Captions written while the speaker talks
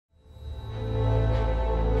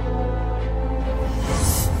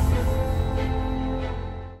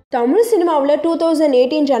தமிழ் சினிமாவில்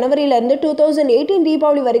 2018 ஜனவரியிலிருந்து 2018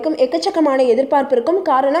 தீபாவளி வரைக்கும் எக்கச்சக்கமான எதிர்பார்ப்பு இருக்கும்.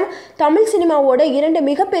 காரணம், தமிழ் சினிமாவோட 2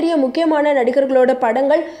 மிகப்பெரிய முக்கியமான நடிகர்களோட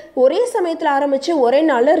படங்கள் ஒரே சமயத்தில் ஆரம்பித்து ஒரே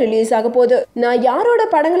நாளில் ரிலீஸ் ஆக போகுது. நான் யாரோட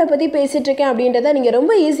படங்களை பற்றி பேசிகிட்டு இருக்கேன் அப்படின்றத நீங்கள்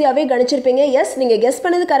ரொம்ப ஈஸியாகவே கணிச்சிருப்பீங்க. எஸ், நீங்கள் கெஸ்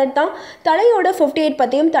பண்ணது கரெக்ட் தான். தலையோட 58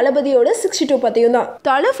 பற்றியும் தளபதியோட 62 பற்றியும் தான்.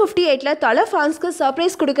 தலை 58ல் தலை ஃபேன்ஸ்க்கு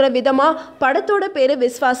சர்ப்ரைஸ் கொடுக்குற விதமாக படத்தோட பேர்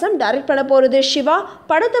விஸ்வாசம். டைரக்ட் பண்ண போகிறது சிவா.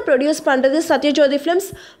 படத்தை ப்ரொடியூஸ் பண்ணுறது சத்யஜோதி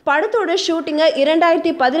ஃபிலிம்ஸ். படத்தோட ஷூட்டிங்கை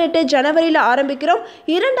 2018 ஜனவரியில் ஆரம்பிக்கிறோம்.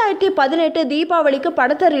 2018 தீபாவளிக்கு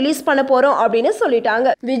படத்தை ரிலீஸ் பண்ண போறோம் அப்படின்னு சொல்லிட்டாங்க.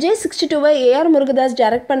 விஜய் 62வை AR முருகதாஸ்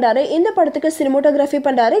டைரக்ட் பண்றாரு. இந்த படத்துக்கு சினிமோட்டோகிராஃபி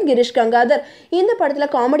பண்றாரு கிரீஷ் கங்காதர். இந்த படத்துல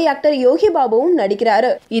காமெடி ஆக்டர் யோகி பாபுவும் நடிக்கிறாரு.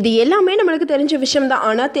 இது எல்லாமே நம்மளுக்கு தெரிஞ்ச விஷயம் தான்.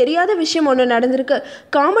 ஆனா தெரியாத விஷயம் ஒன்று நடந்திருக்கு.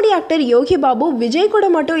 காமெடி ஆக்டர் யோகி பாபு விஜய் கூட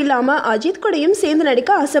மட்டும் இல்லாம அஜித் கூடயும் சேர்ந்து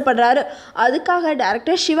நடிக்க ஆசைப்படுறாரு. அதுக்காக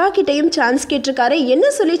டைரக்டர் சிவா கிட்டையும் சான்ஸ் கேட்டிருக்காரு.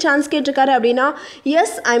 என்ன சொல்லி சான்ஸ் கேட்டிருக்காரு அப்படின்னா,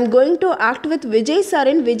 S, I'm going to act with Vijay sir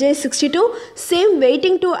in Vijay 62. Same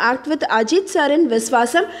waiting to act with Ajit sir in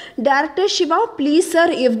Viswasam. Director Shiva, please sir,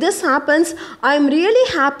 if this happens, I'm really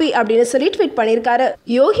happy அப்படின்னு சொல்லி tweet பண்ணியிருக்காரு.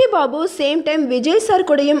 Yogi Babu same time Vijay sir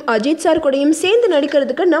கூடயும் Ajith sir கூடயும் சேர்ந்து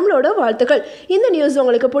நடிக்கிறதுக்கு நம்மளோட வாழ்த்துக்கள். இந்த நியூஸ்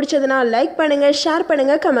உங்களுக்கு பிடிச்சதுன்னா லைக் பண்ணுங்க, ஷேர்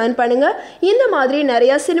பண்ணுங்க, கமெண்ட் பண்ணுங்க. இந்த மாதிரி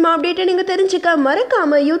நிறைய சினிமா அப்டேட்டை நீங்க தெரிஞ்சுக்க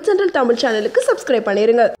மறக்காம யூத் சென்ட்ரல் தமிழ் சேனலுக்கு சப்ஸ்கிரைப்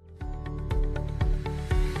பண்ணிருங்க.